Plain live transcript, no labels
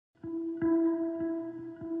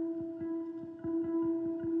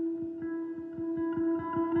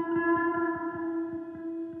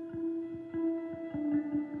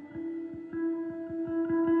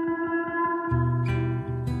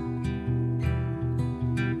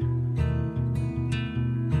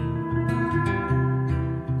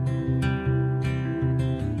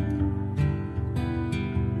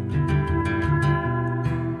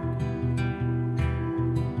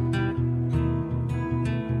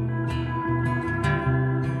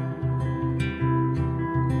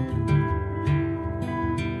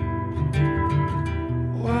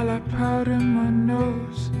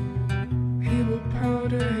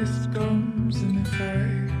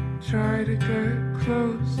get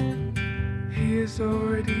close, he is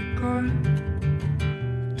already gone.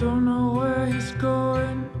 Don't know where he's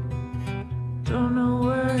going, don't know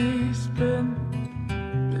where he's been,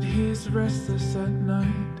 but he's restless at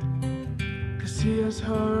night, 'cause he has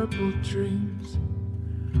horrible dreams.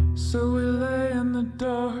 So we lay in the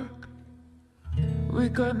dark, we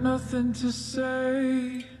got nothing to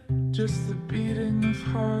say, just the beating of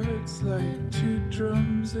hearts like two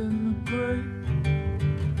drums in the grave.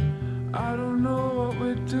 I don't know what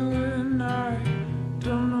we're doing, I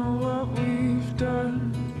don't know what we've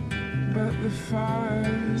done, but the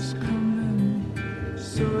fire's coming,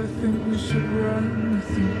 so I think we should run, I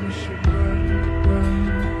think we should run, run,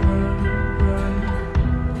 run, run.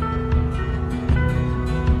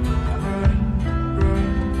 Run, run,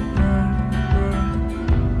 run, run.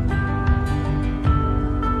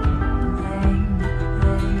 Run,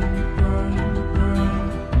 run, run, run.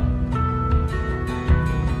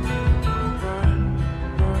 Run,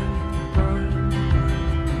 run, run.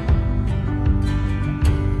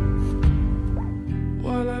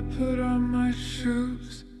 While I put on my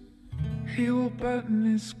shoes, he will button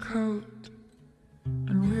his coat,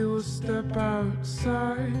 and we will step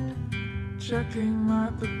outside, checking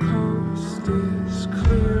that the coast is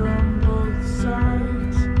clear on both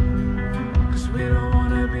sides, 'cause we don't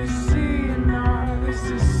wanna be seen now, this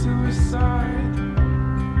is suicide.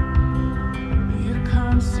 You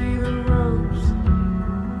can't see the ropes,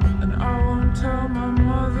 and I won't tell my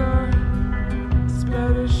mother, it's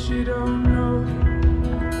better she don't know,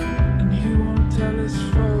 and he won't tell his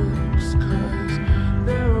folks, 'cause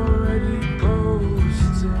they're already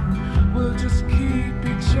ghosts, and we'll just keep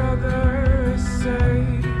each other as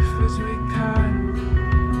safe as we can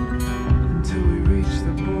until we reach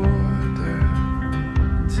the border,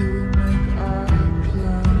 until we make our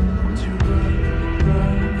plan to run,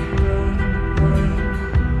 run, run, run,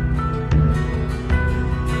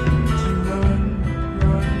 to run,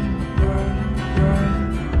 run, run, run,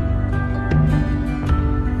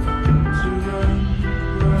 to run,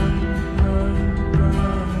 run, run,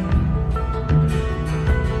 run.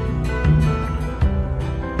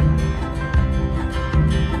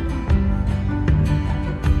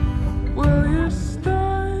 Will you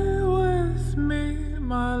stay with me,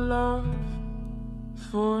 my love,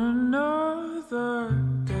 for another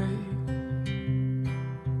day?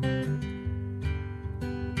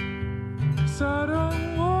 'Cause I don't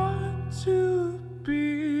want to be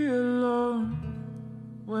alone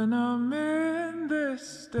when I'm in this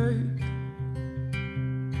state.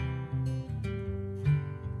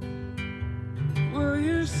 Will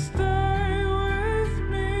you stay